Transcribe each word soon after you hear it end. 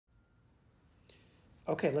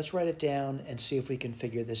Okay, let's write it down and see if we can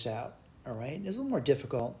figure this out. All right, it's a little more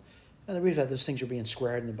difficult. And the reason that those things are being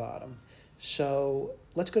squared in the bottom. So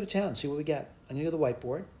let's go to town and see what we get. I'm gonna go to the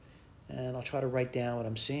whiteboard and I'll try to write down what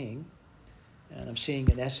I'm seeing. And I'm seeing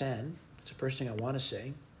an SN. It's the first thing I want to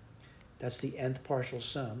see. That's the nth partial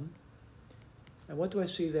sum. And what do I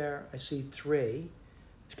see there? I see 3.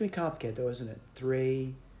 It's going to be complicated though, isn't it?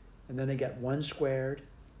 3, and then I get 1 squared,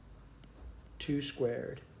 2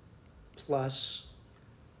 squared, plus,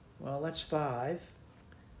 well, that's 5.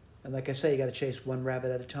 And like I say, you got to chase one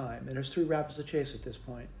rabbit at a time. And there's 3 rabbits to chase at this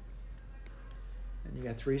point. And you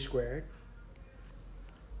got 3 squared,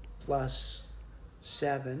 plus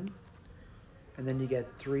 7, and then you get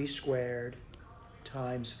 3 squared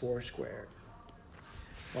times 4 squared.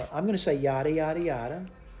 Well, I'm going to say yada, yada, yada,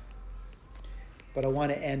 but I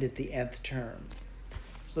want to end at the nth term.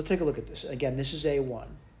 So let's take a look at this. Again, this is A1.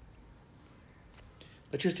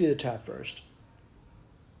 Let's just do the top first.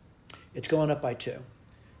 It's going up by 2.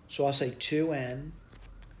 So I'll say 2n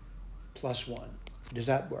plus 1. Does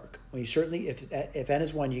that work? Well, you certainly, if n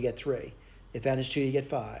is 1, you get 3. If n is 2, you get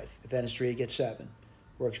 5. If n is 3, you get 7.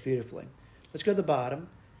 Works beautifully. Let's go to the bottom,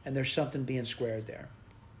 and there's something being squared there.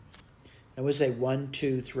 And we'll say 1,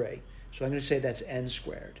 2, 3. So I'm going to say that's n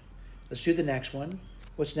squared. Let's do the next one.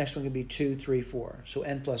 What's the next one going to be? 2, 3, 4. So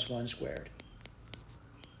n plus 1 squared.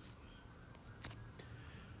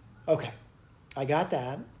 Okay, I got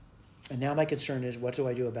that. And now my concern is, what do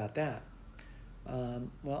I do about that?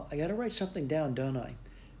 Well, I got to write something down, don't I?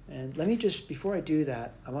 And let me just, before I do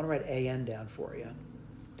that, I want to write an down for you.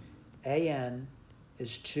 An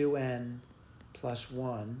is 2n plus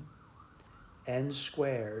 1, n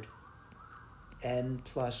squared, n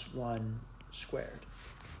plus 1 squared.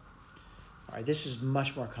 All right, this is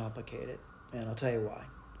much more complicated, and I'll tell you why.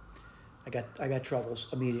 I got troubles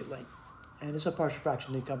immediately. And it's a partial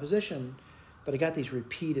fraction decomposition, but I got these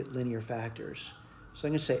repeated linear factors. So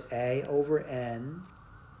I'm going to say a over n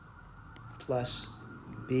plus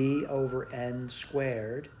b over n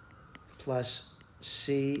squared plus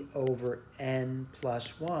c over n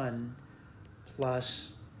plus 1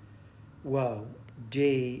 plus, whoa,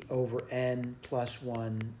 d over n plus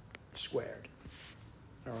 1 squared.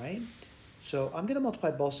 All right? So I'm going to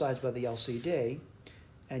multiply both sides by the LCD,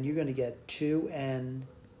 and you're going to get 2n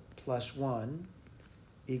plus 1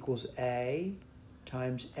 equals a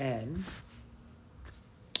times n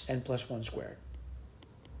plus 1 squared,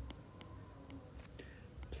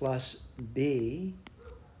 plus b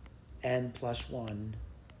n plus 1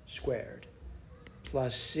 squared,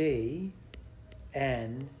 plus c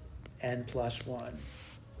n plus 1.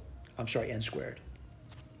 I'm sorry, n squared.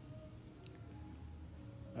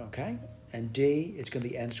 Okay, and d, it's going to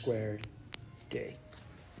be n squared d.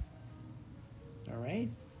 All right?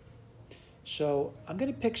 So I'm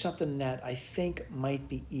going to pick something that I think might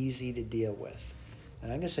be easy to deal with.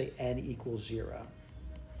 And I'm going to say n equals 0.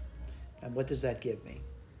 And what does that give me?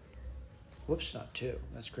 Whoops, not 2.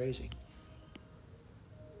 That's crazy.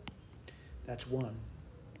 That's 1.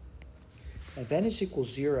 If n is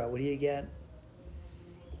equals 0, what do you get?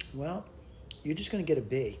 Well, you're just going to get a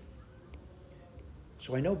b.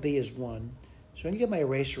 So I know b is 1. So I'm going to get my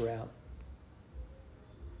eraser out.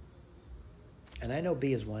 And I know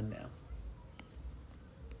b is 1 now.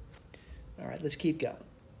 All right, let's keep going.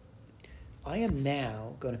 I am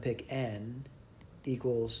now going to pick n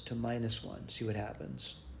equals to minus 1. See what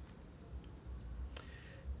happens.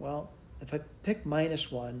 Well, if I pick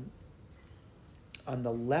minus 1, on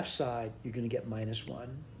the left side, you're going to get minus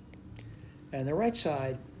 1. And the right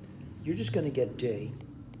side, you're just going to get d.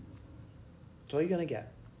 That's all you're going to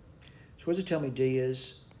get. So what does it tell me d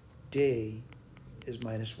is? D is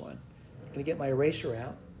minus 1. I'm going to get my eraser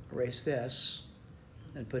out, erase this,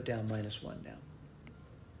 and put down minus 1 now.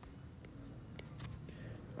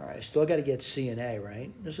 All right, I still got to get C and A,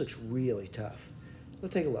 right? This looks really tough.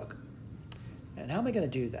 Let's take a look. And how am I going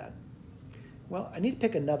to do that? Well, I need to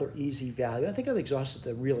pick another easy value. I think I've exhausted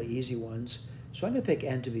the really easy ones, so I'm going to pick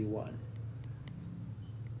n to be 1.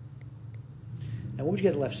 And what would you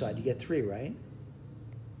get on the left side? You get 3, right?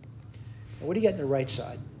 And what do you get on the right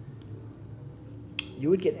side? You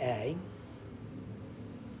would get A.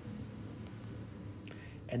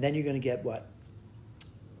 And then you're going to get what?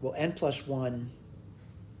 Well, n plus 1,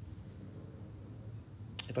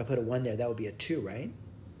 if I put a 1 there, that would be a 2, right?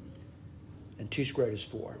 And 2 squared is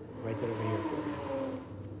 4. Write that over here for you.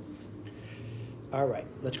 All right,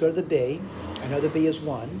 let's go to the b. I know the b is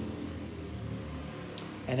 1.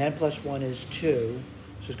 And n plus 1 is 2,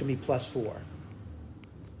 so it's going to be plus 4.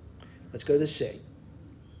 Let's go to the c.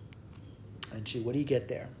 And see, what do you get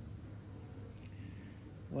there?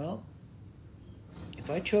 Well, if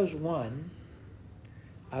I chose 1,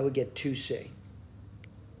 I would get 2c.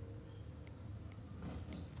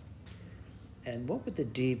 And what would the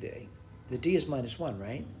d be? The d is minus 1,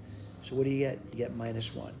 right? So what do you get? You get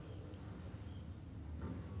minus 1.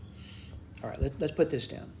 All right, let's put this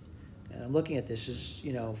down. And I'm looking at this as,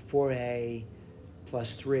 4a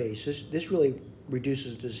plus 3. So this really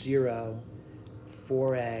reduces to 0,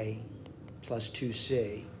 4a plus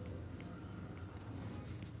 2c.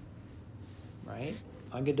 Right?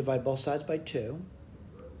 I'm going to divide both sides by 2.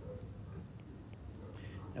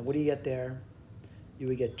 And what do you get there? You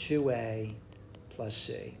would get 2a plus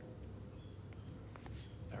c.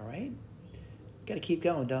 All right? Got to keep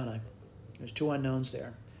going, don't I? There's 2 unknowns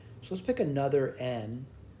there. So let's pick another n.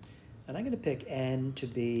 And I'm going to pick n to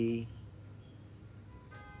be,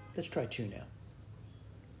 let's try 2 now.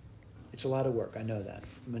 It's a lot of work, I know that.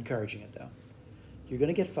 I'm encouraging it, though. You're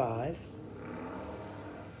going to get 5.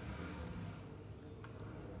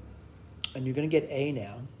 And you're going to get a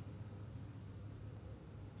now.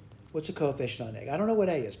 What's the coefficient on a? I don't know what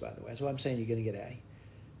a is, by the way. That's why I'm saying you're going to get a.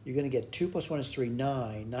 You're going to get 2 plus 1 is 3,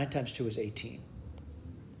 9. 9 times 2 is 18.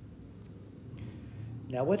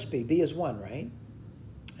 Now what's b? B is 1, right?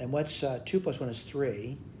 And what's 2 plus 1 is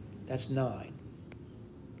 3. That's 9.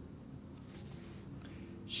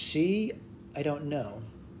 C, I don't know.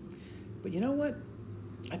 But you know what?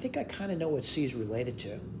 I think I kind of know what C is related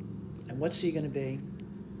to. And what's C going to be?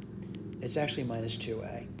 It's actually minus 2a. So I'm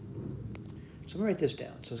going to write this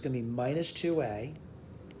down. So it's going to be minus 2a.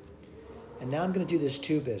 And now I'm going to do this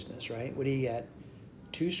 2 business, right? What do you get?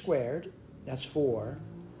 2 squared, that's 4.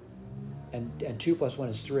 And 2 plus 1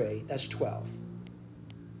 is 3. That's 12.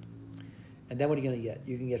 And then what are you going to get?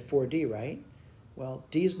 You can get 4d, right? Well,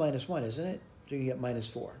 d is minus 1, isn't it? So you can get minus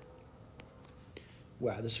 4.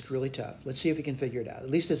 Wow, this looks really tough. Let's see if we can figure it out. At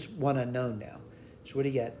least it's one unknown now. So what do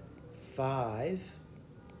you get? 5,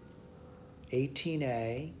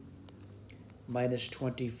 18a, minus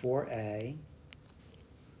 24a.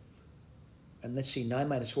 And let's see, 9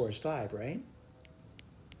 minus 4 is 5, right?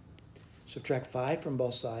 Subtract 5 from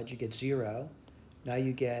both sides, you get 0. Now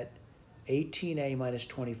you get 18a minus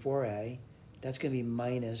 24a. That's going to be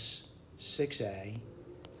minus 6a.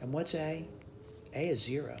 And what's a? A is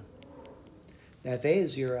 0. Now if a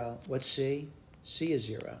is 0, what's c? C is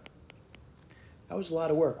 0. That was a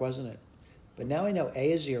lot of work, wasn't it? But now I know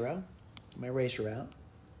a is 0. My eraser out.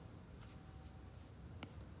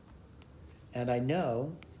 And I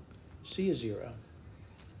know c is 0.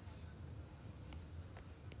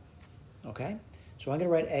 Okay? So I'm going to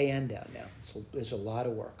write an down now. So it's a lot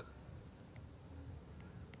of work.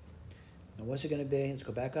 Now what's it going to be? Let's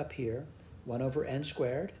go back up here. 1 over n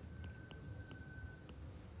squared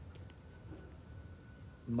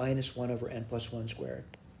minus 1 over n plus 1 squared.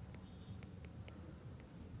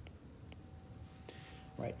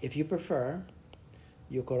 Right. If you prefer,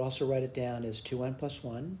 you could also write it down as 2n plus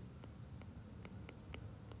 1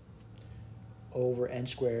 over n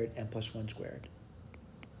squared, n plus 1 squared.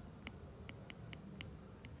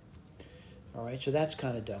 All right, so that's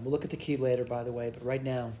kind of done. We'll look at the key later, by the way, but right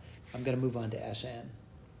now I'm going to move on to Sn.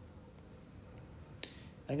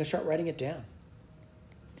 I'm going to start writing it down.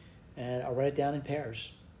 And I'll write it down in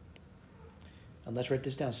pairs. And let's write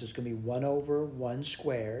this down. So it's going to be 1 over 1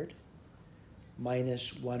 squared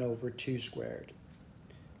minus 1 over 2 squared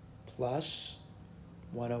plus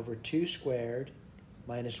 1 over 2 squared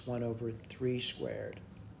minus 1 over 3 squared.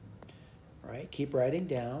 All right, keep writing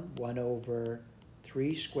down 1 over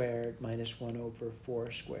 3 squared minus 1 over 4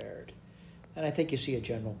 squared. And I think you see a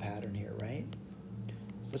general pattern here, right?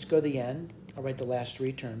 So let's go to the end. I'll write the last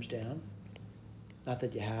 3 terms down. Not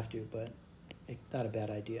that you have to, but not a bad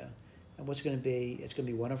idea. And what's going to be? It's going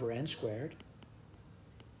to be 1 over n squared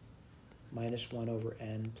minus 1 over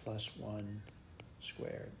n plus 1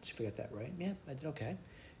 squared. Let's see if I got that right. Yeah, I did okay.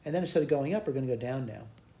 And then instead of going up, we're going to go down now.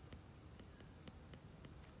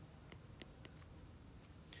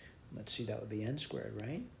 Let's see, that would be n squared,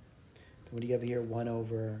 right? Then what do you have here? 1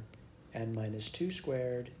 over n minus 2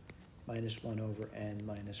 squared minus 1 over n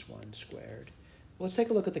minus 1 squared. Well, let's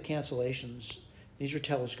take a look at the cancellations. These are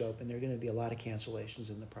telescope, and there are going to be a lot of cancellations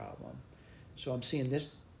in the problem. So I'm seeing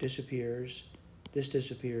this disappears, this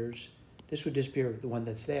disappears, this would disappear, the one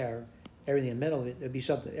that's there. Everything in the middle, there'd be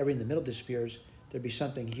something, everything in the middle disappears. There'd be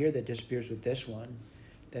something here that disappears with this one.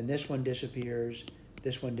 Then this one disappears,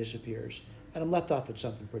 this one disappears. And I'm left off with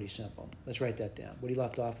something pretty simple. Let's write that down. What are you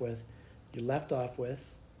left off with? You're left off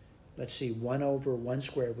with, let's see, 1 over 1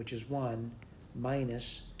 squared, which is 1,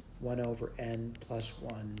 minus 1 over n plus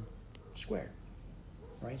 1 squared.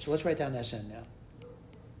 Right? So let's write down Sn now.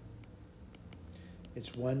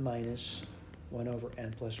 It's 1 minus 1 over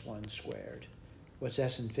n plus 1 squared. What's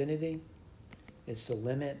S infinity? It's the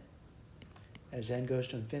limit as n goes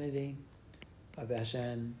to infinity of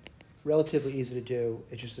Sn. Relatively easy to do.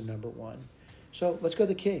 It's just the number 1. So let's go to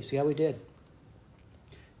the key, see how we did.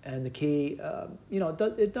 And the key,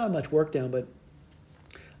 it's not much work down, but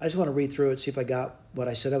I just want to read through it, see if I got what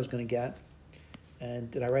I said I was going to get. And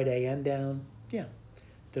did I write an down? Yeah.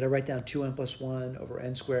 Did I write down 2n plus 1 over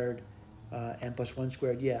n squared, n plus 1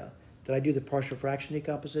 squared? Yeah. Did I do the partial fraction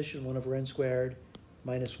decomposition, 1 over n squared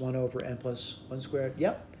minus 1 over n plus 1 squared?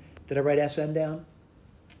 Yep. Did I write Sn down?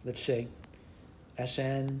 Let's see.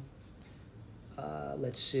 Sn,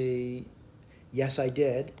 let's see. Yes, I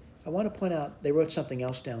did. I want to point out they wrote something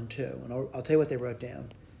else down too, and I'll tell you what they wrote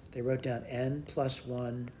down. They wrote down n plus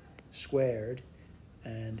 1 squared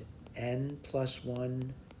and n plus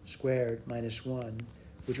 1 squared minus 1,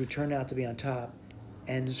 which would turn out to be on top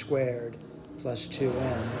n squared plus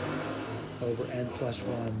 2n over n plus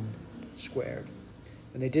 1 squared.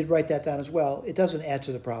 And they did write that down as well. It doesn't add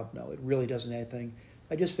to the problem, no. It really doesn't add anything.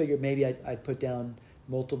 I just figured maybe I'd put down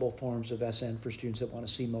multiple forms of Sn for students that want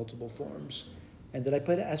to see multiple forms. And did I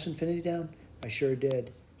put S infinity down? I sure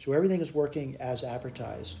did. So everything is working as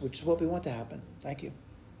advertised, which is what we want to happen. Thank you.